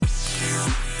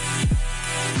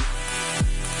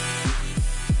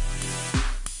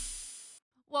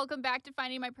Welcome back to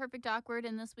Finding My Perfect Awkward.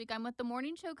 And this week I'm with the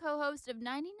morning show co host of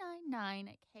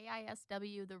 99.9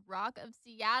 KISW, the Rock of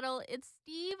Seattle. It's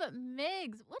Steve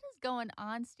Miggs. What is going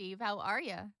on, Steve? How are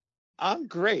you? I'm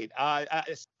great. I'd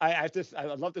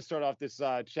love to start off this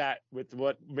chat with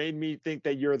what made me think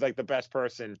that you're like the best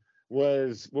person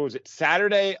was what was it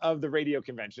Saturday of the radio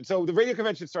convention. So the radio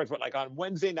convention starts like on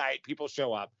Wednesday night. People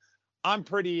show up. I'm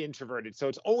pretty introverted, so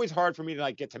it's always hard for me to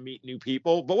like get to meet new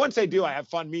people. But once I do, I Hmm. have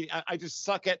fun meeting. I just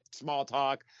suck at small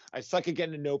talk. I suck at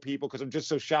getting to know people because I'm just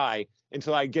so shy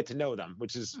until I get to know them,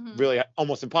 which is Hmm. really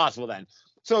almost impossible then.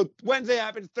 So Wednesday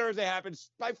happens, Thursday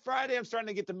happens. By Friday, I'm starting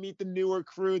to get to meet the newer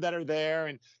crew that are there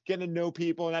and getting to know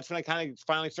people. And that's when I kind of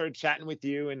finally started chatting with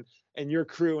you and your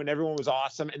crew, and everyone was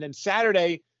awesome. And then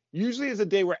Saturday usually is a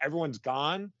day where everyone's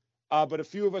gone. But a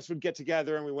few of us would get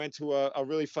together and we went to a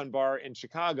really fun bar in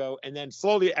Chicago. And then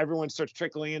slowly everyone starts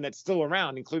trickling in that's still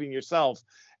around, including yourself.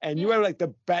 And you Yeah. had like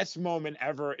the best moment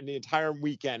ever in the entire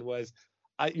weekend was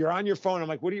you're on your phone. I'm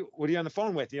like, what are you on the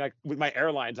phone with? You're like, with my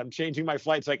airlines. I'm changing my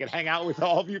flight so I can hang out with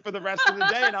all of you for the rest of the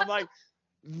day. And I'm like,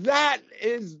 that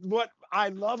is what I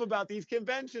love about these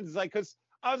conventions. Like, because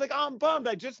I was like, oh, I'm bummed.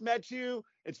 I just met you.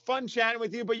 It's fun chatting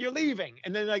with you, but you're leaving.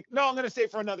 And then like, no, I'm gonna stay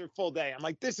for another full day. I'm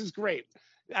like, this is great.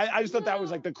 I just thought that was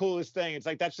Yeah. like the coolest thing. It's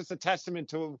like that's just a testament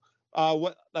to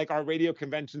what like our radio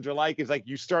conventions are like. Is like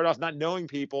you start off not knowing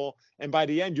people, and by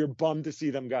the end you're bummed to see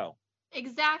them go.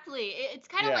 Exactly. It's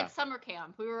kind of like Yeah. summer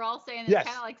camp. We were all saying it's kind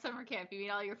of Yes. like summer camp. You meet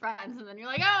all your friends, and then you're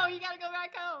like, oh, you got to go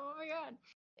back home. Oh my God.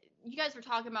 You guys were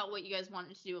talking about what you guys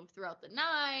wanted to do throughout the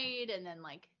night and then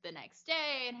like the next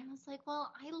day. And I was like,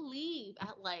 well, I leave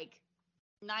at like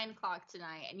 9 o'clock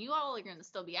tonight and you all are going to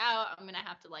still be out. I'm going to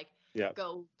have to like Yeah.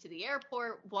 go to the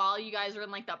airport while you guys are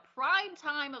in like the prime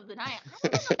time of the night. I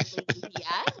don't want to leave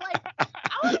yet. Like,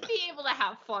 I want to be able to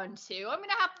have fun too. I'm going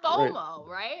to have Right. FOMO,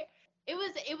 right?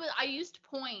 I used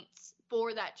points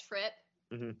for that trip.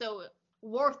 Mhm. So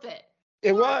worth it.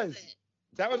 It Worth was. it.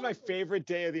 That was my Totally. favorite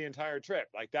day of the entire trip.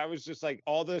 Like that was just like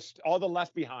all the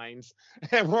left behinds,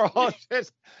 and we're all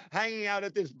just hanging out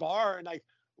at this bar. And like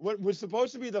what was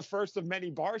supposed to be the first of many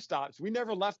bar stops, we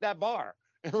never left that bar.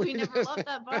 And We we never just left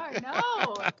that bar.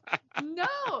 No.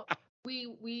 No.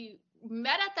 We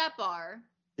met at that bar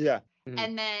yeah. Mhm.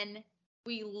 and then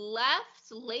we left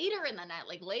later in the night,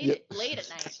 like Yeah. late at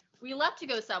night. We left to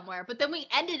go somewhere, but then we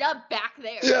ended up back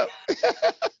there. Yeah.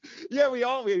 Yeah, we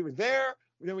were there.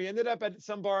 Then we ended up at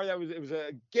some bar that was it was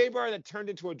a gay bar that turned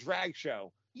into a drag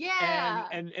show. And Yeah.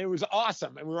 and it was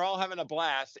awesome. And we were all having a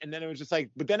blast. And then it was just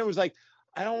like, but then it was like,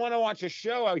 I don't want to watch a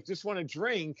show. I just want to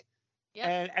drink.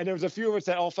 Yep. And there was a few of us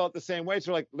that all felt the same way.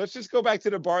 So we're like, let's just go back to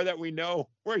the bar that we know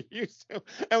we're used to.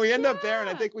 And we end up there. And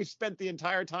I Yeah. think we spent the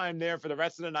entire time there for the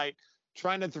rest of the night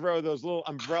trying to throw those little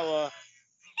umbrella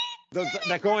those I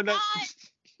that go in the forgot.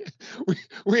 we,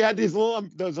 we had these little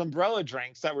those umbrella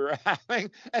drinks that we were having,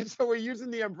 and so we're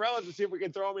using the umbrellas to see if we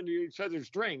can throw them into each other's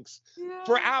drinks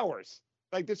for Yeah. hours.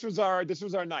 Like this was our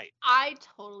night. I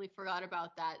totally forgot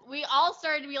about that. We all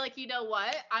started to be like, you know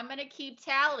what? I'm gonna keep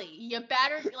tally. You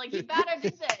better do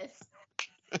this.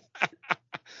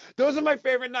 Those are my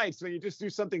favorite nights when you just do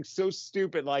something so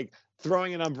stupid like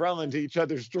throwing an umbrella into each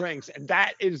other's drinks, and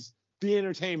that is the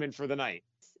entertainment for the night.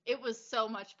 It was so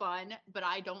much fun, but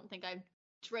I don't think I've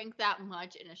drank that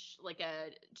much in like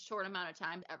a short amount of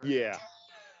time ever. Yeah.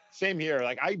 Same here.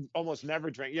 Like I almost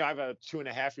never drink. I have a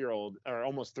 2.5-year-old or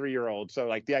almost 3-year-old. So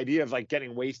like the idea of like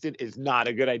getting wasted is not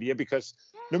a good idea because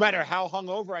no matter Yeah. how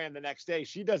hungover I am the next day,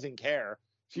 she doesn't care.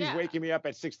 She's Yeah. waking me up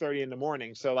at 6:30 in the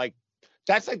morning. So like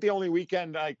that's like the only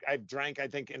weekend I've drank I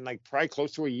think in like probably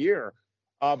close to a year.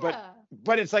 Uh, but Yeah.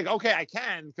 but it's like okay I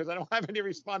can because I don't have any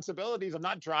responsibilities. I'm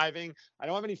not driving. I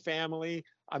don't have any family.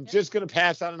 I'm Yep. just gonna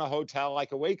pass out in a hotel. I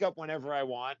can wake up whenever I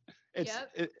want.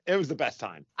 Yep. It was the best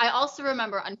time. I also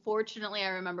remember, unfortunately, I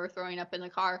remember throwing up in the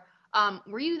car.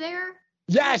 Were you there? Were you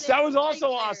Yes, there? that was Like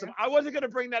also awesome. there. I wasn't going to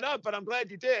bring that up, but I'm glad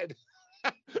you did.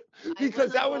 I because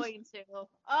wasn't that was going to.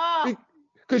 Oh,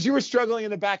 because you were struggling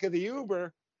in the back of the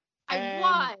Uber I and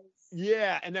was.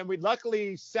 yeah, and then we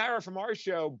luckily Sarah from our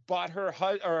show bought or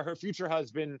her future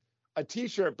husband a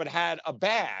t-shirt but had a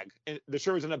bag and the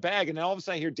shirt was in a bag and then all of a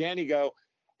sudden I hear Danny go,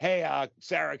 "Hey,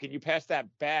 Sarah, can you pass that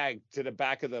bag to the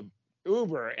back of the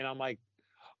Uber?" And I'm like,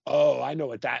 "Oh, I know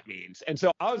what that means." And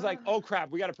so I was like, Uh, "Oh crap,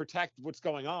 we got to protect what's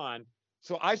going on."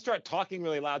 So I start talking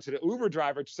really loud to the Uber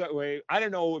driver. So I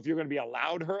don't know if you're going to be a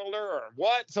loud hurler or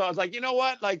what. So I was like, you know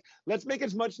what? Like, let's make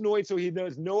as much noise so he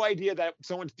has no idea that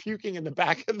someone's puking in the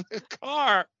back of the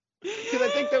car. Because I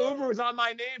think the Uber was on my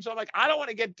name. So I'm like, I don't want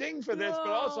to get dinged for this,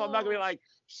 but also I'm not going to be no. like,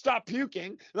 stop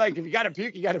puking. Like, if you got to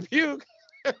puke, you got to puke.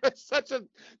 It was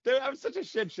that was such a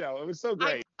shit show. It was so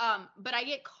great. But I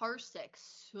get car sick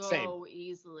Same. so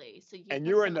easily. So you And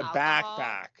you put were in some the alcohol.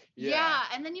 backpack. Yeah,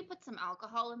 and then you put some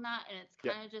alcohol in that, and it's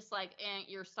Yep. kind of just like,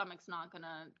 your stomach's not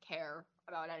gonna care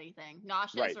about anything,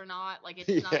 nauseous Right. or not. Like, it's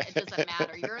Yeah. not. It doesn't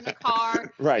matter. You're in the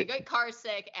car. You Right. get car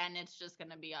sick, and it's just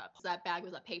gonna be up. So that bag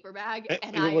was a paper bag,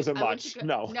 and It wasn't I went to much. go,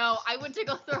 No. no, I went to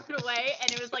go throw it away,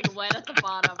 and it was like wet at the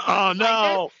bottom. And I Oh was like,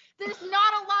 no. there's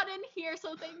not a lot in here,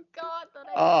 so thank God that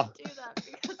I Oh. didn't do that,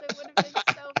 because it would have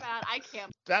been so bad. I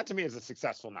can't. That to me is a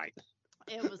successful night.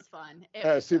 It was fun. It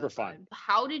was was super so fun.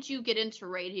 How did you get into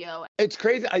radio? It's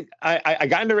crazy. I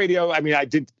got into radio. I mean, I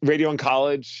did radio in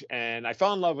college, and I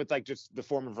fell in love with like just the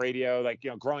form of radio. Like,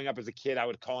 growing up as a kid, I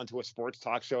would call into a sports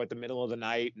talk show at the middle of the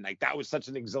night, and like that was such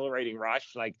an exhilarating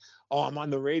rush. Like, oh, I'm on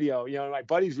the radio. My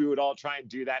buddies, we would all try and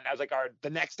do that. And I was like, the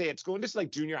next day at school, and this is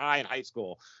like junior high and high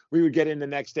school, we would get in the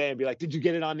next day and be like, did you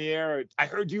get it on the air? Or, I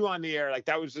heard you on the air. Like,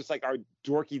 that was just like our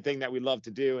dorky thing that we loved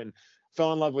to do, and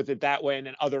fell in love with it that way, and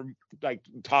then other like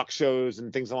talk shows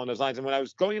and things along those lines. And when I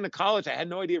was going into college, I had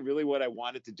no idea really what I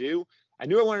wanted to do. I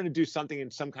knew I wanted to do something in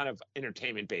some kind of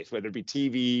entertainment base, whether it be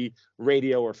TV,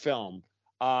 radio, or film.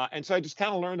 And so I just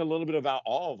kind of learned a little bit about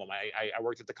all of them. I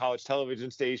worked at the college television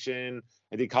station,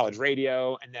 I did college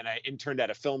radio, and then I interned at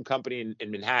a film company in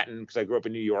Manhattan, because I grew up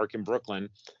in New York and Brooklyn.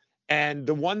 And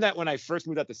the one that when I first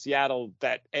moved out to Seattle,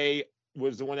 that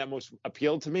was the one that most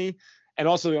appealed to me, and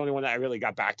also the only one that I really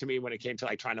got back to me when it came to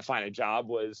like trying to find a job,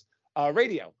 was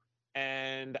radio.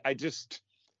 And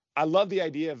I love the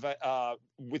idea of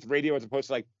with radio, as opposed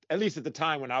to, like, at least at the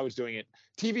time when I was doing it,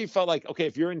 TV felt like, okay,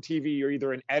 if you're in TV, you're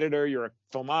either an editor, you're a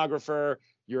filmographer,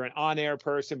 you're an on-air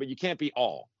person, but you can't be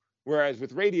all. Whereas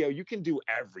with radio, you can do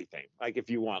everything. Like, if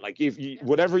you want, like,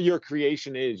 whatever your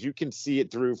creation is, you can see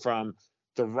it through, from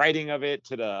the writing of it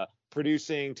to the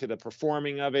producing to the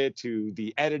performing of it to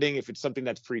the editing, if it's something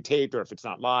that's pre-taped or if it's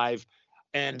not live.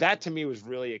 And that to me was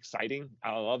really exciting.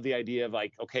 I love the idea of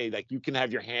like, okay, like you can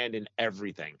have your hand in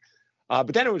everything.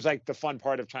 But then it was like the fun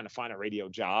part of trying to find a radio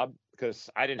job, because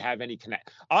I didn't have any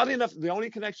connect. Oddly enough, the only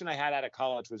connection I had out of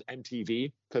college was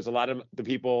MTV, because a lot of the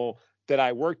people that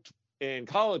I worked in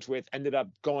college with ended up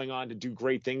going on to do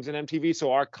great things in MTV.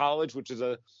 So our college, which is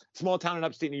a small town in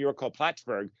upstate New York called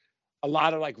Plattsburgh, a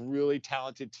lot of like really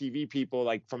talented TV people,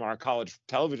 like from our college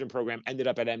television program, ended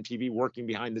up at MTV working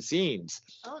behind the scenes.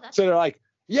 Oh, that's So they're like,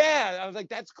 yeah, I was like,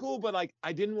 that's cool. But like,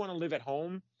 I didn't want to live at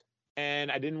home, and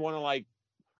I didn't want to like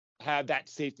have that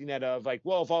safety net of like,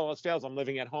 well, if all else fails, I'm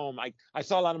living at home. I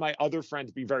saw a lot of my other friends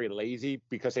be very lazy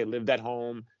because they lived at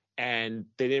home and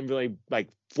they didn't really like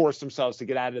force themselves to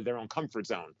get out of their own comfort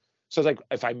zone. So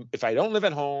it's like, if I don't live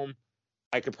at home,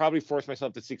 I could probably force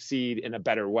myself to succeed in a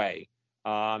better way.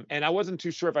 And I wasn't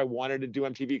too sure if I wanted to do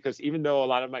MTV, because even though a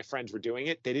lot of my friends were doing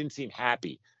it, they didn't seem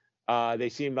happy. They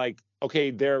seemed like,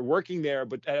 okay, they're working there,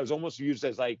 but that was almost used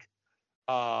as like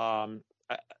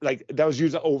that was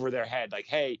used over their head. Like,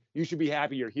 hey, you should be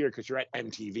happy you're here because you're at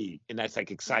MTV. And that's like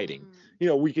exciting.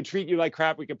 We could treat you like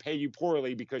crap. We could pay you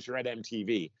poorly because you're at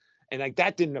MTV. And like,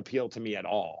 that didn't appeal to me at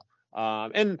all.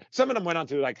 And some of them went on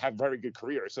to like have very good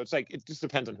careers. So it's like, it just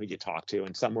depends on who you talk to,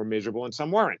 and some were miserable and some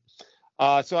weren't.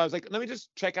 So I was like, let me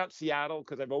just check out Seattle,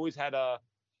 because I've always had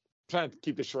trying to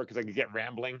keep this short because I could get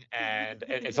rambling, and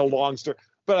it's a long story.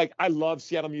 But like, I love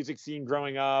Seattle music scene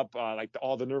growing up, like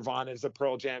all the Nirvanas, the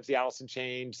Pearl Jams, the Alice in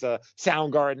Chains, the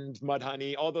Soundgardens,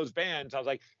 Mudhoney, all those bands. I was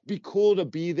like, it'd be cool to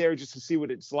be there just to see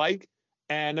what it's like,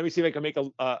 and let me see if I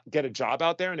can get a job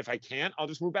out there. And if I can't, I'll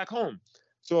just move back home.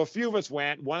 So a few of us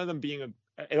went. One of them being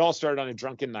it all started on a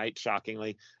drunken night,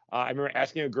 shockingly. I remember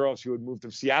asking a girl if she would move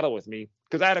to Seattle with me,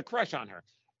 because I had a crush on her.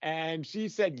 And she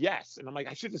said yes. And I'm like,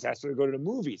 I should just ask her to go to the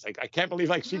movies. Like, I can't believe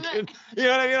like she could, you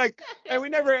know what I mean? Like, and we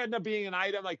never ended up being an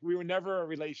item. Like, we were never a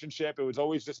relationship. It was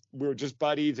always just, we were just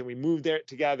buddies, and we moved there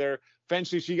together.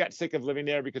 Eventually she got sick of living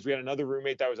there because we had another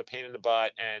roommate that was a pain in the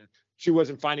butt, and she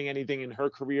wasn't finding anything in her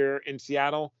career in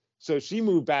Seattle. So she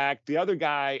moved back. The other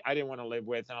guy I didn't want to live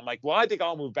with. And I'm like, well, I think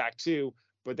I'll move back too.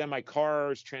 But then my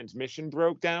car's transmission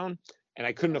broke down, and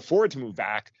I couldn't afford to move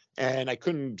back, and I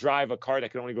couldn't drive a car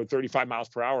that could only go 35 miles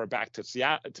per hour back to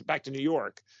Seattle, back to New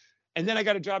York. And then I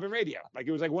got a job in radio. Like,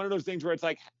 it was like one of those things where it's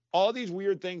like all these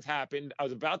weird things happened. I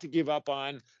was about to give up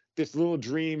on this little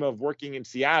dream of working in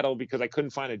Seattle because I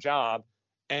couldn't find a job.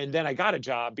 And then I got a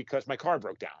job because my car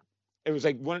broke down. It was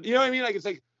like one, you know what I mean? Like, it's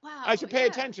like, wow, I should pay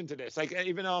attention to this. Like,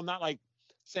 even though I'm not like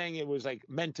saying it was like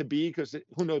meant to be, because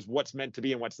who knows what's meant to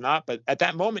be and what's not. But at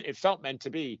that moment, it felt meant to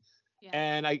be. Yeah.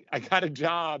 And I got a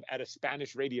job at a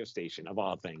Spanish radio station, of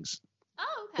all things.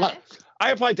 Oh, okay. I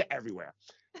applied to everywhere.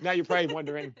 Now you're probably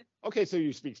wondering, okay, so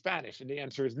you speak Spanish? And the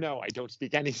answer is no, I don't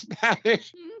speak any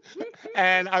Spanish.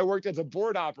 And I worked as a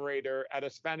board operator at a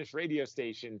Spanish radio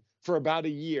station for about a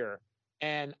year.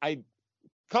 And I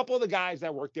couple of the guys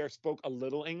that worked there spoke a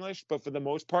little English, but for the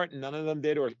most part, none of them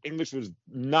did, or English was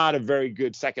not a very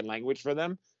good second language for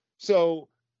them. So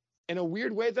in a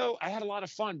weird way, though, I had a lot of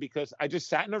fun because I just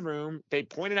sat in a room. They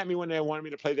pointed at me when they wanted me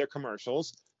to play their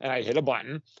commercials, and I'd hit a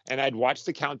button, and I'd watch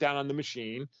the countdown on the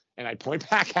machine, and I'd point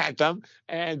back at them.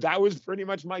 And that was pretty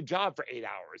much my job for 8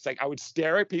 hours. Like I would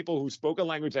stare at people who spoke a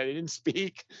language I didn't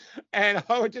speak, and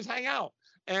I would just hang out.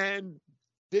 And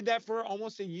did that for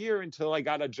almost a year until I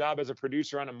got a job as a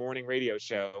producer on a morning radio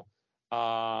show.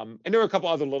 And there were a couple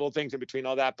other little things in between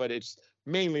all that, but it's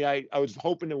mainly I was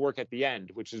hoping to work at the end,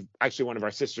 which is actually one of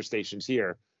our sister stations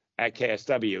here at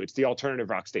KSW. It's the alternative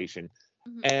rock station.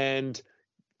 Mm-hmm. And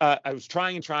I was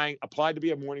trying and trying, applied to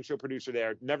be a morning show producer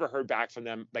there, never heard back from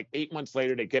them. Like 8 months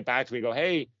later, they get back to me, go,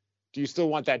 hey, do you still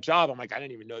want that job? I'm like, I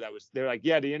didn't even know that was, they're like,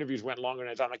 yeah, the interviews went longer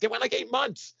than I thought. I'm like, they went like 8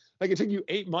 months. Like it took you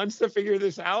 8 months to figure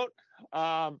this out.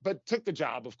 But took the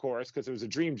job, of course, because it was a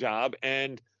dream job.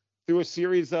 And through a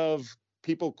series of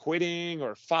people quitting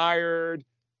or fired,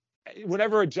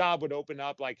 whenever a job would open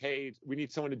up, like, hey, we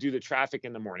need someone to do the traffic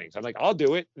in the mornings. I'm like, I'll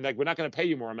do it. And like, we're not going to pay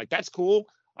you more. I'm like, that's cool.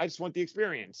 I just want the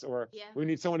experience. Or we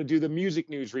need someone to do the music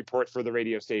news report for the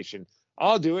radio station.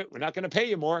 I'll do it. We're not going to pay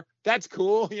you more. That's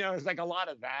cool. You know, it's like a lot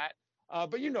of that.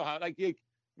 But you know how, like,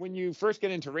 when you first get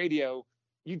into radio,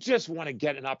 you just want to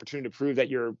get an opportunity to prove that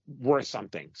you're worth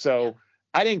something. So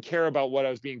I didn't care about what I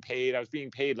was being paid. I was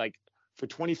being paid like for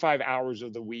 25 hours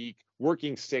of the week,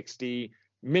 working 60,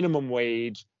 minimum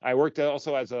wage. I worked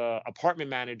also as a apartment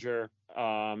manager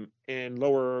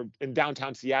in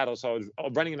downtown Seattle. So I was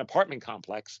running an apartment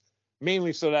complex,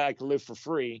 mainly so that I could live for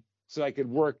free, so I could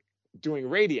work doing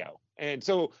radio. And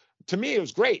so to me, it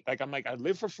was great. Like, I'm like, I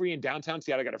live for free in downtown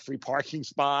Seattle. I got a free parking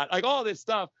spot, like all this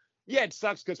stuff. Yeah, it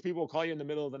sucks because people will call you in the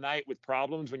middle of the night with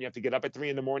problems when you have to get up at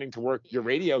 3 a.m. to work your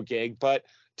radio gig. But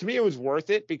to me, it was worth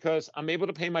it because I'm able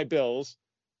to pay my bills,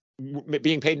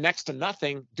 being paid next to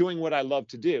nothing, doing what I love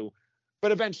to do.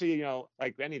 But eventually, you know,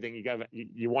 like anything,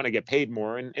 you want to get paid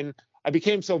more. And I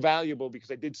became so valuable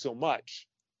because I did so much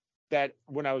that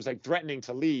when I was like threatening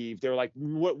to leave, they were like,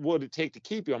 what would it take to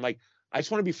keep you? I'm like, I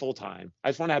just want to be full time. I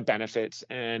just want to have benefits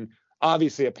and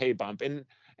obviously a pay bump.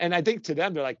 And I think to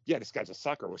them, they're like, yeah, this guy's a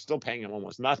sucker. We're still paying him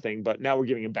almost nothing, but now we're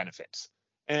giving him benefits.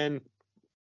 And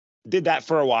did that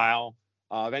for a while.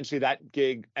 Eventually that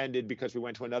gig ended because we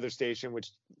went to another station,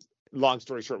 which, long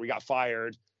story short, we got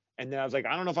fired. And then I was like,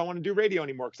 I don't know if I want to do radio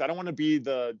anymore because I don't want to be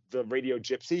the radio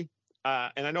gypsy.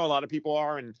 And I know a lot of people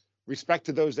are, and respect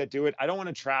to those that do it. I don't want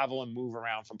to travel and move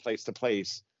around from place to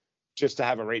place just to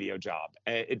have a radio job.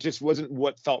 It just wasn't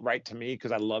what felt right to me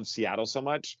because I love Seattle so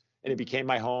much. And it became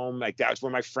my home. Like that's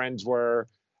where my friends were.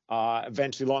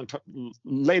 Eventually,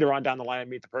 later on down the line, I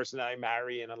meet the person that I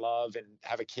marry and I love and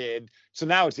have a kid. So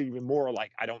now it's even more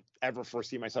like I don't ever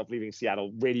foresee myself leaving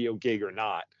Seattle, radio gig or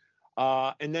not.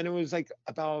 And then it was like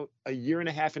about a year and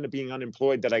a half into being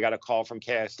unemployed that I got a call from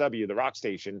KSW, the rock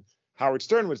station. Howard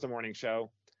Stern was the morning show.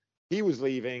 He was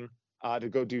leaving to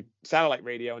go do satellite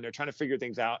radio, and they're trying to figure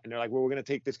things out. And they're like, well, we're going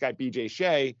to take this guy, BJ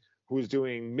Shea, who's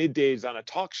doing middays on a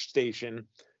talk station.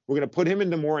 We're going to put him in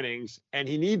the mornings, and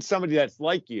he needs somebody that's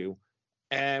like you.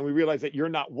 And we realize that you're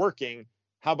not working.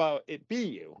 How about it be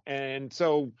you? And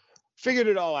so figured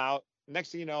it all out.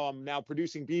 Next thing you know, I'm now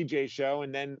producing BJ's show,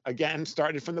 and then again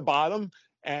started from the bottom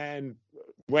and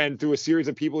went through a series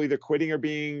of people either quitting or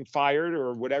being fired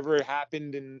or whatever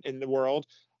happened in the world.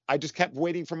 I just kept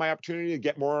waiting for my opportunity to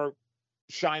get more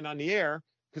shine on the air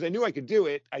because I knew I could do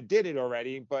it. I did it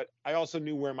already, but I also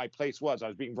knew where my place was. I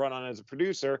was being brought on as a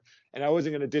producer, and I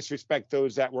wasn't going to disrespect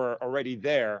those that were already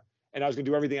there. And I was going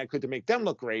to do everything I could to make them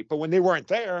look great. But when they weren't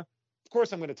there, of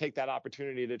course, I'm going to take that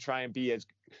opportunity to try and be as.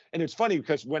 And it's funny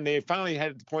because when they finally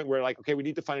had the point where like, okay, we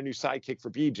need to find a new sidekick for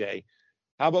BJ.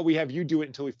 How about we have you do it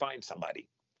until we find somebody?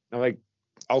 And I'm like,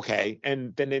 okay.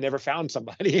 And then they never found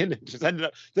somebody, and it just ended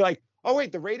up. They're like, oh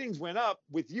wait, the ratings went up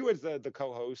with you as the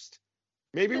co-host.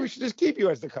 Maybe we should just keep you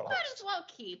as the co-host. Might as well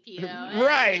keep you.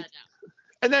 Right.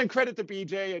 And then credit to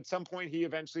BJ. At some point, he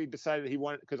eventually decided he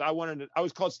wanted, because I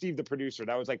was called Steve the producer.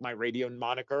 That was like my radio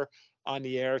moniker on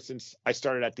the air since I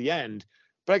started at the end.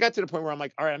 But I got to the point where I'm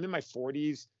like, all right, I'm in my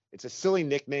 40s. It's a silly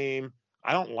nickname.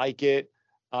 I don't like it.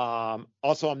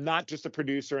 Also, I'm not just a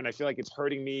producer, and I feel like it's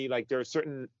hurting me. Like there are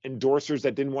certain endorsers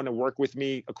that didn't want to work with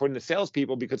me, according to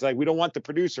salespeople, because like we don't want the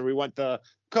producer, we want the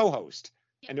co-host.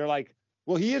 Yeah. And they're like,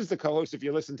 well, he is the co-host if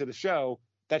you listen to the show.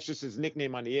 That's just his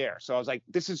nickname on the air. So I was like,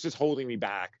 this is just holding me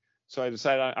back. So I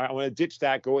decided I want to ditch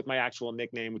that, go with my actual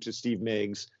nickname, which is Steve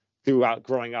Miggs. throughout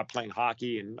growing up playing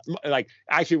hockey. And like,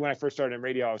 actually, when I first started in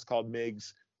radio, I was called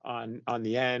Miggs on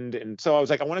the end. And so I was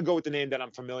like, I want to go with the name that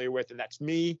I'm familiar with, and that's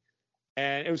me.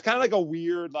 And it was kind of like a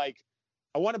weird, like,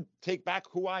 I want to take back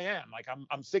who I am. Like,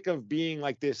 I'm sick of being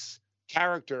like this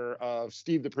character of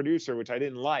Steve the producer, which I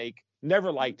didn't like,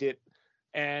 never liked it.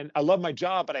 And I love my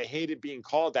job, but I hated being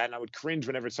called that. And I would cringe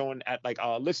whenever someone at like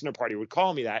a listener party would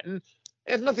call me that. And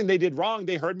it's nothing they did wrong.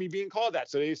 They heard me being called that,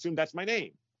 so they assumed that's my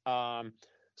name.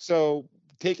 So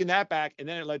taking that back, and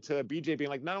then it led to BJ being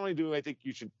like, not only do I think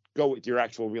you should go with your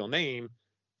actual real name,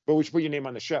 but we should put your name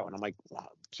on the show. And I'm like, wow,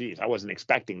 geez, I wasn't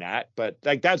expecting that. But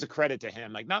like, that's a credit to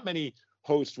him. Like, not many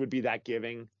hosts would be that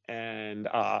giving. And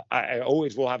I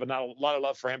always will have a lot of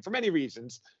love for him for many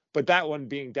reasons. But that one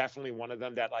being definitely one of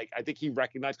them that, like, I think he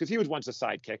recognized, because he was once a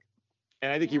sidekick.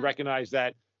 And I think he recognized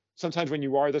that sometimes when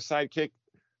you are the sidekick,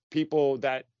 people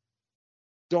that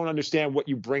don't understand what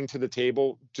you bring to the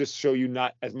table just show you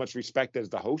not as much respect as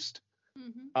the host,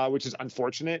 which is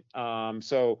unfortunate.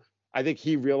 So I think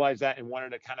he realized that and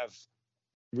wanted to kind of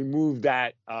remove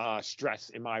that stress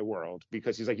in my world,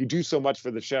 because he's like, you do so much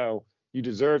for the show, you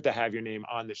deserve to have your name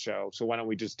on the show. So why don't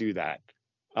we just do that?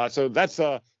 So that's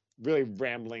a really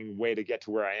rambling way to get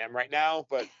to where I am right now,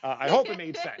 but I hope it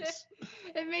made sense.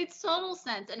 It makes total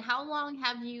sense. And how long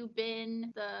have you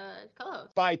been the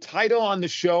co-host? By title on the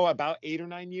show, about 8 or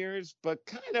 9 years, but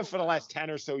kind of for the last 10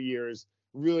 or so years,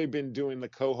 really been doing the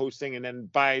co-hosting. And then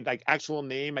by like actual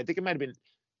name, I think it might have been,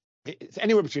 it's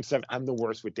anywhere between 7. I'm the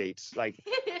worst with dates. Like,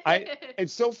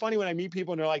 it's so funny when I meet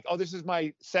people and they're like, oh, this is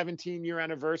my 17-year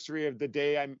anniversary of the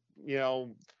day I'm,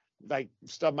 like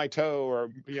stubbed my toe or,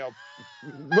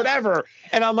 whatever.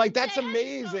 And I'm like, that's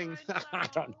amazing. I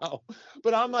don't know.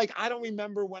 But I'm like, I don't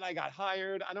remember when I got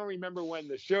hired. I don't remember when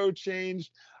the show changed.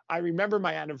 I remember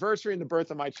my anniversary and the birth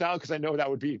of my child, because I know that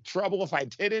would be trouble if I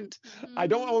didn't. I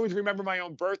don't always remember my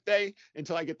own birthday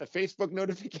until I get the Facebook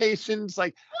notifications.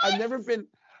 Like, I'm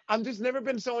just never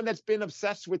been someone that's been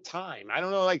obsessed with time. I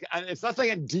don't know, like, it's not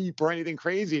like I'm deep or anything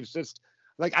crazy. It's just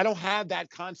like, I don't have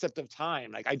that concept of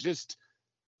time. Like,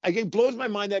 it blows my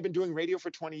mind that I've been doing radio for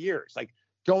 20 years. Like,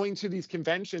 going to these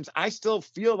conventions, I still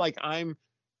feel like I'm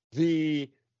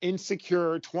the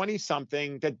insecure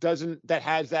 20-something that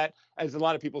has that, as a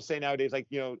lot of people say nowadays, like,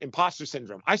 imposter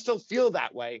syndrome. I still feel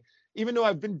that way, even though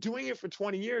I've been doing it for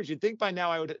 20 years. You'd think by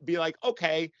now I would be like,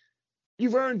 okay,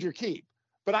 you've earned your keep.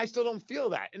 But I still don't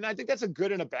feel that. And I think that's a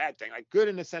good and a bad thing. Like, good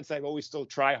in the sense that I've always still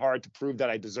try hard to prove that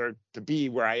I deserve to be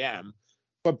where I am,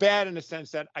 but bad in the sense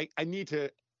that I need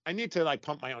to like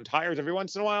pump my own tires every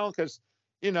once in a while, because,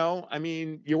 I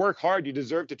mean, you work hard, you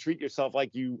deserve to treat yourself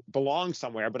like you belong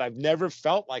somewhere, but I've never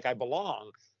felt like I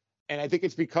belong. And I think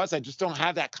it's because I just don't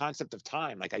have that concept of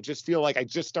time. Like, I just feel like I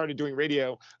just started doing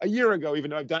radio a year ago,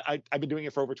 even though I've been doing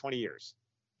it for over 20 years.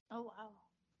 Oh, wow.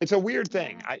 It's a weird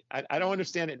thing. I don't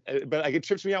understand it, but like, it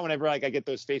trips me out whenever like I get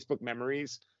those Facebook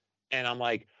memories, and I'm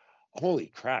like,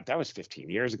 holy crap, that was 15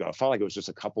 years ago. It felt like it was just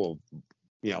a couple,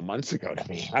 months ago to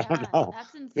me. I don't know.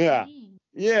 That's insane.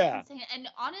 Yeah. That's insane. And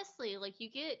honestly, like,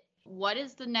 what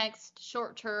is the next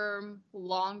short-term,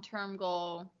 long-term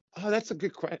goal? Oh, that's a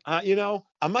good question.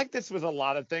 I'm like this with a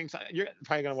lot of things. You're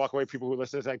probably going to walk away, people who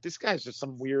listen, like, this guy's just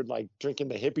some weird, like, drinking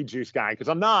the hippie juice guy, because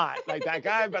I'm not like that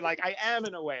guy, but like, I am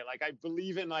in a way. Like, I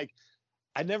believe in, like,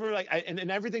 I never like, and in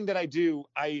everything that I do,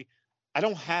 I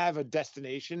don't have a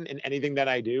destination in anything that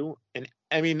I do. And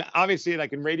I mean, obviously,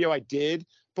 like in radio, I did,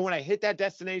 but when I hit that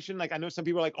destination, like, I know some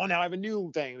people are like, oh, now I have a new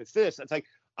thing. It's this. It's like,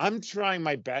 I'm trying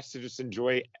my best to just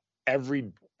enjoy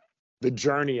the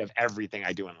journey of everything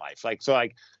I do in life. Like, so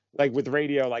like with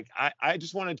radio, like I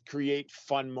just want to create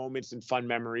fun moments and fun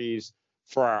memories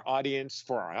for our audience,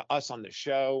 for us on the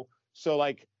show. So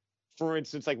like, for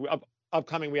instance, like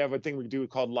upcoming, we have a thing we do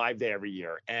called Live Day every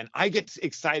year. And I get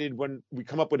excited when we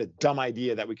come up with a dumb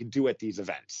idea that we can do at these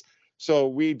events. So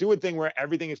we do a thing where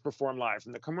everything is performed live,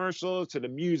 from the commercials to the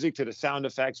music to the sound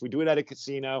effects. We do it at a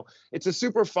casino. It's a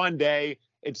super fun day.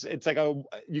 It's like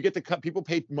you get to people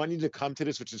pay money to come to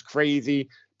this, which is crazy,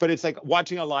 but it's like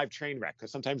watching a live train wreck,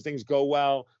 because sometimes things go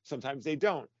well, sometimes they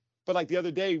don't. But like the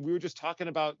other day, we were just talking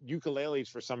about ukuleles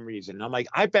for some reason. And I'm like,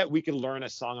 I bet we could learn a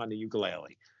song on the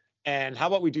ukulele. And how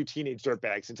about we do Teenage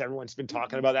Dirtbag, since everyone's been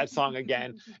talking about that song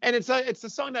again? And it's a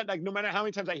song that, like, no matter how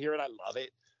many times I hear it, I love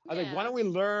it. I was like, why don't we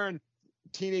learn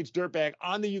Teenage Dirtbag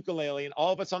on the ukulele, and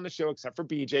all of us on the show, except for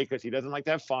BJ, because he doesn't like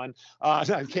to have fun. No,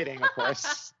 I'm kidding, of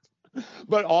course.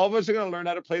 But all of us are going to learn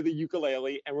how to play the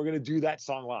ukulele, and we're going to do that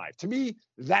song live. To me,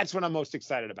 that's what I'm most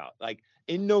excited about. Like,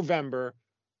 in November,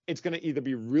 it's going to either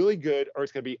be really good or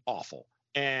it's going to be awful.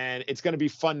 And it's going to be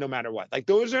fun no matter what. Like,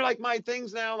 those are like my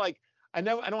things now. Like, I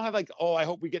don't have like, oh, I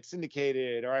hope we get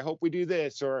syndicated, or I hope we do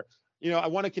this, or I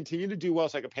want to continue to do well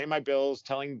so I can pay my bills,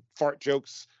 telling fart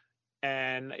jokes,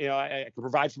 and I can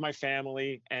provide for my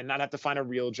family and not have to find a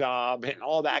real job and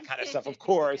all that kind of stuff, of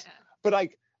course. Yeah. But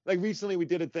like recently we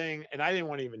did a thing and I didn't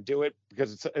want to even do it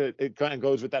because it kind of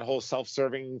goes with that whole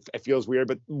self-serving. It feels weird,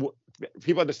 but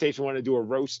people at the station wanted to do a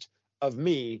roast of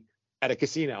me at a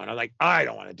casino, and I'm like, I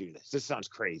don't want to do this. This sounds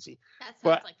crazy. That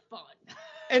sounds like fun.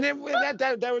 And then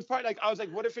that was part, like, I was like,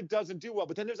 what if it doesn't do well?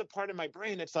 But then there's a part in my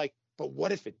brain that's like, but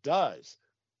what if it does?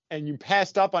 And you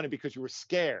passed up on it because you were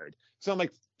scared. So I'm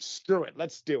like, screw it,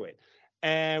 let's do it.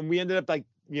 And we ended up like,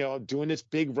 doing this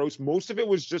big roast. Most of it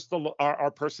was just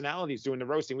our personalities doing the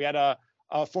roasting. We had a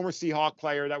former Seahawk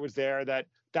player that was there that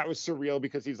was surreal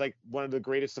because he's like one of the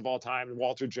greatest of all time,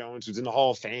 Walter Jones, who's in the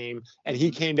Hall of Fame, and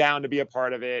he came down to be a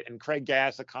part of it. And Craig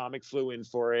Gass, a comic, flew in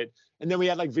for it. And then we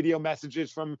had like video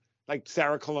messages from like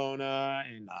Sarah Colonna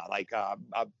and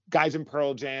guys in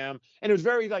Pearl Jam, and it was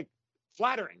very like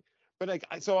flattering. But like,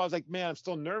 so I was like, man, I'm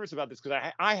still nervous about this because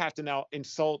I have to now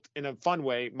insult in a fun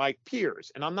way my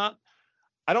peers, and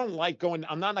I don't like going.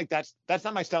 I'm not like that's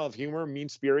not my style of humor, mean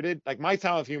spirited. Like my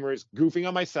style of humor is goofing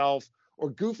on myself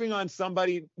or goofing on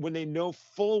somebody when they know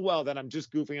full well that I'm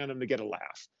just goofing on them to get a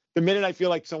laugh. The minute I feel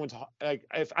like someone's like,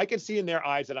 if I can see in their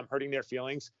eyes that I'm hurting their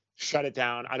feelings, shut it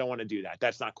down. I don't want to do that.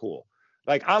 That's not cool.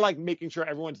 Like I like making sure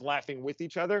everyone's laughing with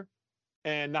each other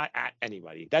and not at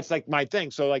anybody. That's like my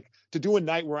thing. So like to do a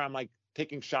night where I'm like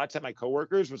taking shots at my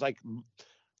coworkers was like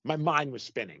my mind was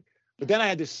spinning. But then I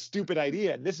had this stupid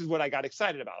idea, and this is what I got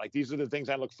excited about. Like these are the things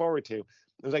I look forward to. I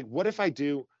was like, what if I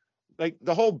do like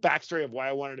the whole backstory of why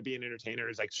I wanted to be an entertainer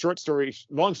is like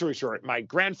long story short, my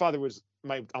grandfather was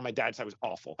on my dad's side was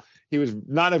awful. He was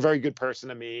not a very good person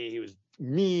to me. He was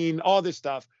mean, all this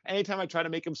stuff. Anytime I tried to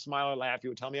make him smile or laugh, he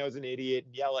would tell me I was an idiot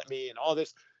and yell at me and all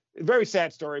this. Very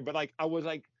sad story, but like I was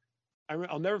like,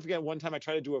 I'll never forget one time I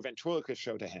tried to do a ventriloquist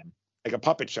show to him, like a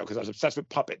puppet show, because I was obsessed with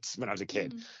puppets when I was a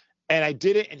kid. And I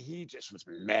did it, and he just was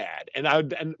mad.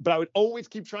 But I would always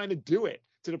keep trying to do it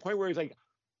to the point where he's like,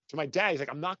 to my dad, he's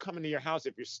like, I'm not coming to your house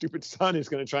if your stupid son is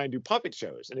going to try and do puppet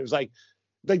shows. And it was like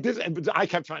this, and I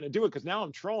kept trying to do it because now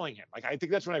I'm trolling him. Like I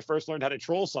think that's when I first learned how to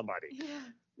troll somebody. Yeah.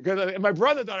 Because my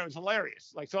brother thought it was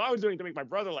hilarious. Like so, I was doing it to make my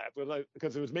brother laugh,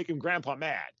 because it was making Grandpa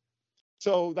mad.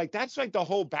 So like that's like the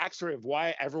whole backstory of why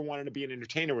I ever wanted to be an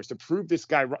entertainer, was to prove this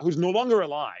guy who's no longer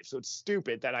alive. So it's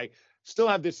stupid that I still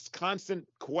have this constant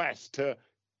quest to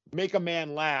make a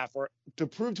man laugh, or to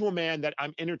prove to a man that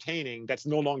I'm entertaining that's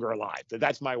no longer alive.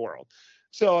 That's my world.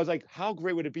 So I was like, how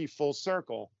great would it be full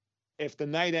circle if the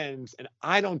night ends and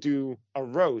I don't do a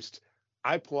roast,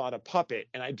 I pull out a puppet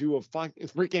and I do a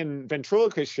freaking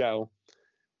ventriloquist show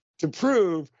to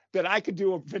prove that I could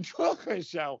do a ventriloquist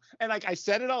show. And like I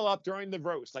set it all up during the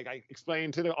roast. Like I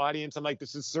explained to the audience, I'm like,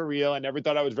 this is surreal. I never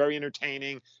thought I was very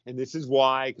entertaining. And this is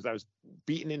why, because I was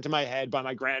beaten into my head by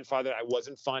my grandfather. I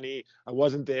wasn't funny. I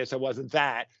wasn't this. I wasn't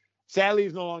that. Sadly,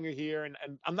 he's no longer here. And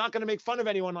I'm not going to make fun of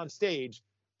anyone on stage.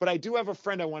 But I do have a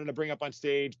friend I wanted to bring up on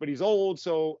stage, but he's old.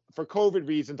 So for COVID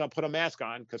reasons, I'll put a mask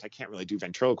on because I can't really do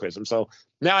ventriloquism. So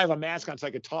now I have a mask on so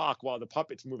I could talk while the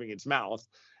puppet's moving its mouth.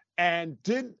 And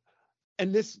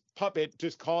this puppet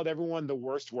just called everyone the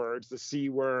worst words, the C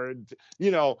word,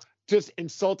 just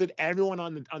insulted everyone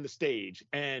on the stage,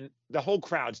 and the whole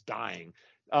crowd's dying.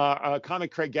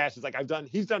 Comic Craig Gass is like,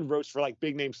 he's done roasts for like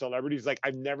big name celebrities. Like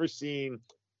I've never seen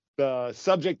the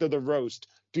subject of the roast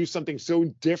do something so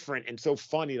different and so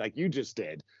funny like you just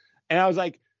did. And I was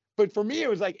like, but for me, it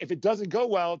was like, if it doesn't go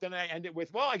well, then I end it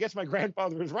with, well, I guess my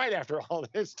grandfather was right after all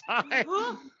this time.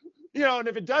 And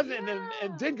if it doesn't, and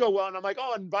it did go well, and I'm like,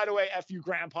 oh, and by the way, F you,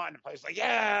 Grandpa, and the place like,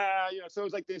 yeah, so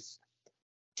it's like this.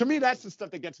 To me, that's the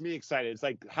stuff that gets me excited. It's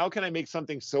like, how can I make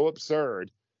something so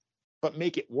absurd, but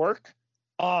make it work?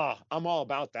 Oh, I'm all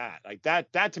about that. Like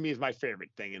that to me is my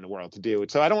favorite thing in the world to do.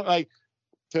 So I don't like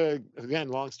to, again,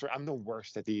 long story. I'm the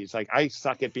worst at these. Like I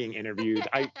suck at being interviewed.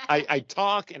 I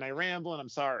talk and I ramble, and I'm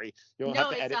sorry. You'll have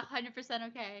to edit. It's 100%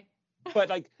 okay. But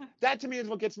like that to me is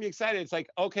what gets me excited. It's like,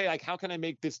 okay, like how can I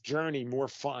make this journey more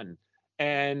fun?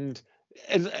 And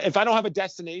if I don't have a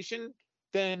destination,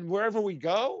 then wherever we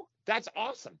go, that's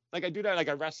awesome. Like I do that, like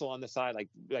I wrestle on the side,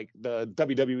 like the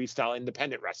WWE style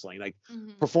independent wrestling, like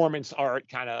performance art,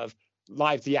 kind of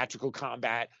live theatrical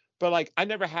combat. But like I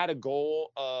never had a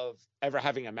goal of ever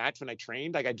having a match when I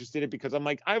trained. Like I just did it because I'm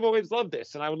like, I've always loved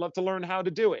this and I would love to learn how to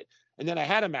do it. And then I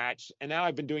had a match, and now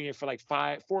I've been doing it for like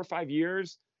 4 or 5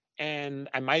 years. And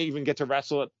I might even get to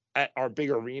wrestle at our big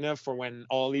arena for when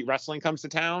All Elite Wrestling comes to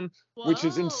town, which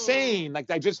is insane. Like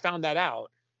I just found that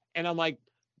out. And I'm like,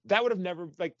 that would have never,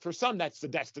 like for some, that's the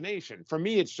destination. For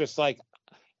me, it's just like,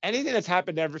 anything that's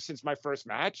happened ever since my first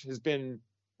match has been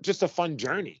just a fun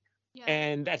journey. Yeah.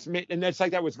 And that's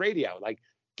like that with radio. Like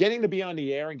getting to be on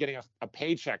the air and getting a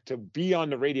paycheck to be on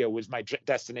the radio was my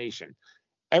destination.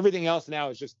 Everything else now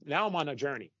is just, now I'm on a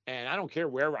journey and I don't care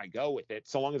where I go with it,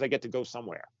 so long as I get to go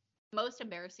somewhere. Most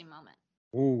embarrassing moment.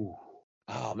 Ooh.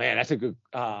 Oh man, that's a good,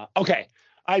 okay.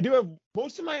 I do have,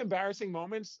 most of my embarrassing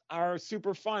moments are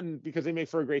super fun because they make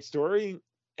for a great story.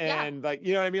 And like,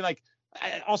 you know what I mean? Like,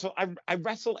 I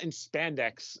wrestle in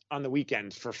spandex on the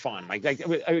weekends for fun, like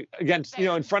against, you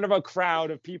know, in front of a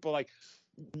crowd of people. Like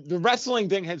the wrestling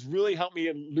thing has really helped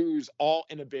me lose all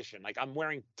inhibition. Like I'm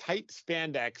wearing tight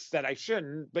spandex that I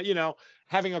shouldn't, but you know,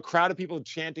 having a crowd of people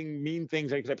chanting mean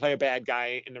things because I play a bad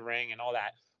guy in the ring and all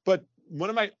that. But one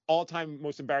of my all-time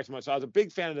most embarrassing moments, so I was a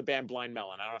big fan of the band Blind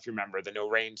Melon. I don't know if you remember the No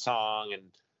Rain song, and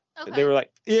they were like,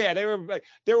 yeah, they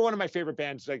were one of my favorite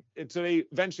bands. Like, and so they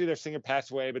eventually their singer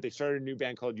passed away, but they started a new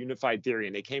band called Unified Theory,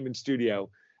 and they came in studio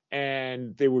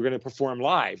and they were going to perform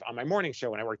live on my morning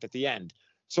show, and I worked at the end.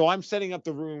 So I'm setting up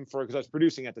the room because I was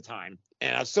producing at the time,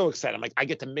 and I was so excited. I'm like, I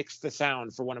get to mix the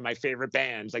sound for one of my favorite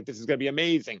bands. Like, this is going to be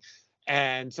amazing.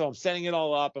 And so I'm setting it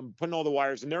all up. I'm putting all the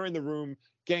wires, and they're in the room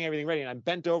getting everything ready. And I'm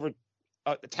bent over,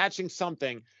 attaching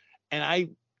something, and I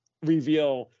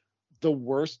reveal the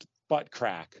worst butt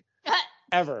crack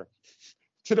ever,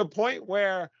 to the point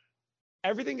where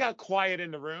everything got quiet in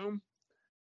the room.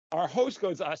 Our host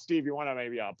goes, Steve, you want to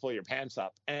maybe pull your pants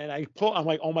up? And I'm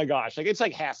like, oh my gosh, like it's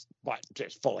like half butt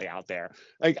just fully out there.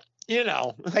 Like, you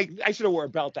know, like I should have wore a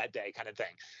belt that day kind of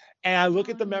thing. And I look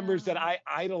at the members that I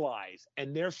idolize,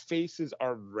 and their faces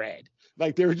are red.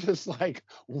 Like they're just like,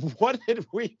 what did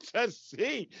we just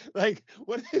see? Like,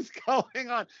 what is going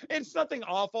on? It's nothing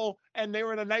awful. And they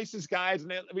were the nicest guys,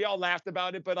 and we all laughed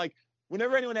about it. But like,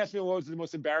 whenever anyone asks me what was the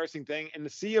most embarrassing thing, in the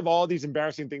sea of all these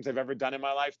embarrassing things I've ever done in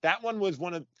my life, that one was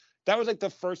that was like the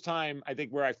first time I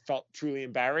think where I felt truly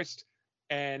embarrassed,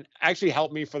 and actually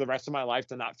helped me for the rest of my life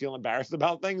to not feel embarrassed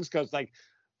about things. Cause like,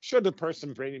 should the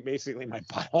person bring basically my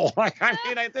butthole? Like, I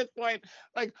mean, at this point,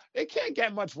 like it can't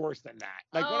get much worse than that.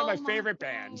 Like one of my favorite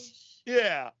bands.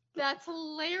 Yeah. That's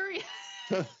hilarious.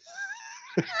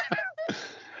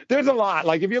 There's a lot.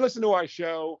 Like if you listen to our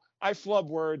show, I flub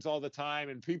words all the time,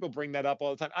 and people bring that up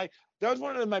all the time. That was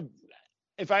one of my,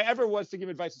 if I ever was to give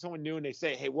advice to someone new and they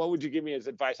say, hey, what would you give me as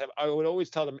advice? I would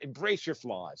always tell them, embrace your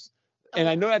flaws. And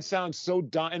I know that sounds so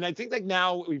dumb. And I think like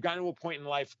now we've gotten to a point in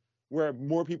life where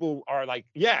more people are like,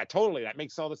 yeah, totally. That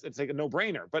makes all this, it's like a no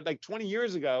brainer. But like 20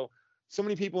 years ago, so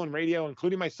many people in radio,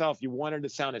 including myself, you wanted to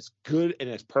sound as good and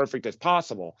as perfect as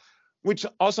possible, which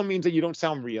also means that you don't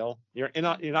sound real. You're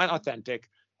not authentic.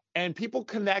 And people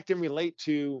connect and relate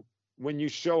to when you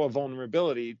show a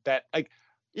vulnerability that, like,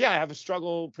 yeah, I have a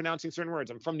struggle pronouncing certain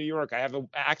words. I'm from New York. I have an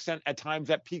accent at times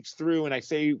that peeks through, and I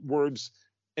say words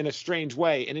in a strange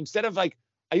way. And instead of like,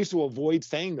 I used to avoid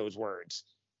saying those words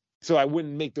so I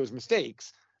wouldn't make those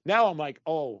mistakes. Now I'm like,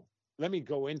 oh, let me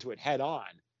go into it head on,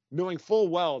 knowing full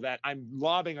well that I'm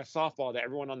lobbing a softball to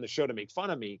everyone on the show to make fun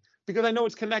of me, because I know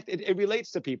it's connected. It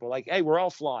relates to people. Like, hey, we're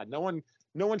all flawed. No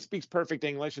one speaks perfect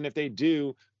English, and if they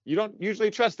do, you don't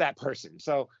usually trust that person.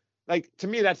 So like, to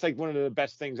me, that's like one of the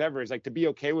best things ever, is like to be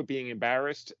okay with being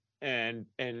embarrassed and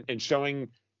showing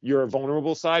your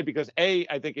vulnerable side, because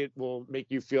I think it will make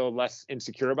you feel less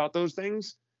insecure about those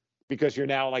things because you're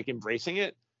now like embracing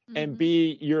it. Mm-hmm. And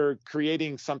B, you're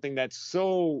creating something that's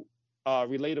so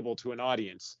relatable to an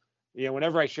audience. You know,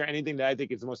 whenever I share anything that I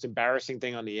think is the most embarrassing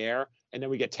thing on the air, and then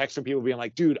we get texts from people being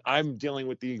like, dude, I'm dealing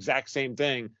with the exact same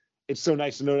thing. It's so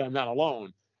nice to know that I'm not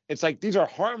alone. It's like, these are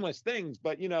harmless things,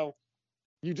 but you know,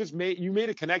 you made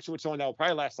a connection with someone that will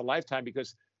probably last a lifetime,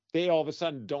 because they all of a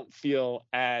sudden don't feel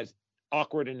as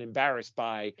awkward and embarrassed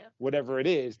by whatever it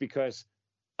is, because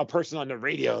a person on the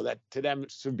radio that to them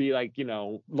should be like, you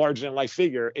know, larger than life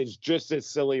figure is just as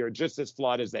silly or just as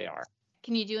flawed as they are.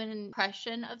 Can you do an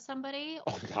impression of somebody?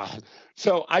 Oh God.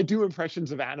 So I do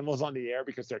impressions of animals on the air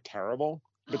because they're terrible,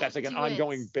 but that's like an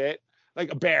ongoing bit.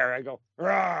 Like a bear, I go,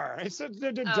 roar.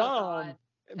 They're dumb. God.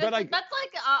 But that's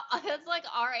like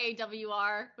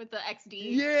RAWR with the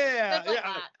XD. Yeah. Like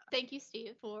that. Thank you,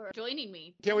 Steve, for joining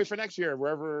me. Can't wait for next year,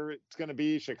 wherever it's going to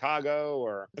be, Chicago,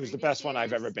 or it was the best one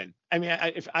I've ever been. I mean,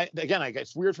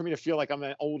 it's weird for me to feel like I'm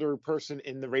an older person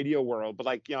in the radio world, but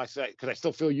like, you know, I say, because I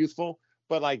still feel youthful,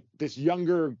 but like this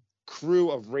younger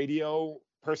crew of radio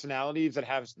personalities that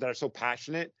are so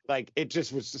passionate, like it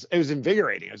was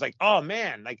invigorating. It was like, oh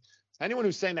man, like, anyone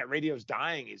who's saying that radio's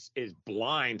dying is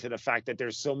blind to the fact that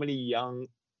there's so many young,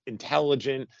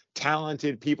 intelligent,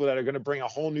 talented people that are going to bring a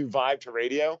whole new vibe to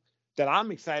radio, that I'm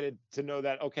excited to know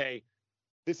that, okay,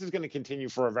 this is going to continue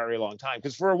for a very long time.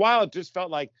 Because for a while, it just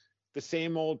felt like the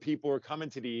same old people are coming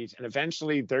to these, and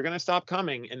eventually they're going to stop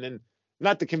coming. And then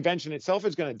not the convention itself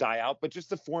is going to die out, but just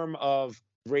the form of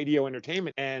radio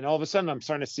entertainment. And all of a sudden I'm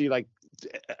starting to see like,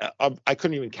 I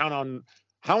couldn't even count on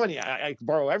how many, I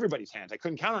borrow everybody's hands. I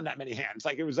couldn't count on that many hands.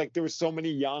 Like, it was like, there was so many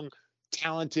young,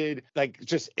 talented, like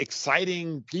just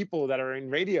exciting people that are in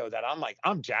radio that I'm like,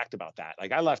 I'm jacked about that.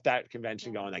 Like, I left that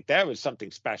convention going like, there was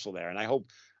something special there. And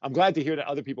I'm glad to hear that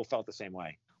other people felt the same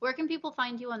way. Where can people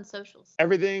find you on socials?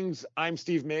 Everything's I'm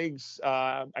Steve Miggs.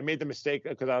 I made the mistake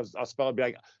because I'll spell it, be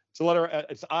like, it's a letter,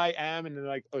 it's I am, and then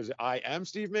like, oh, is it I am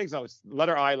Steve Miggs? No, it's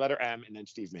letter I, letter M, and then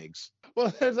Steve Miggs.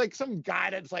 Well, there's like some guy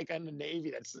that's like in the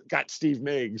Navy that's got Steve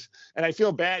Miggs, and I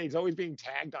feel bad. He's always being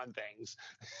tagged on things.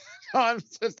 So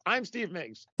I'm Steve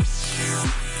Miggs.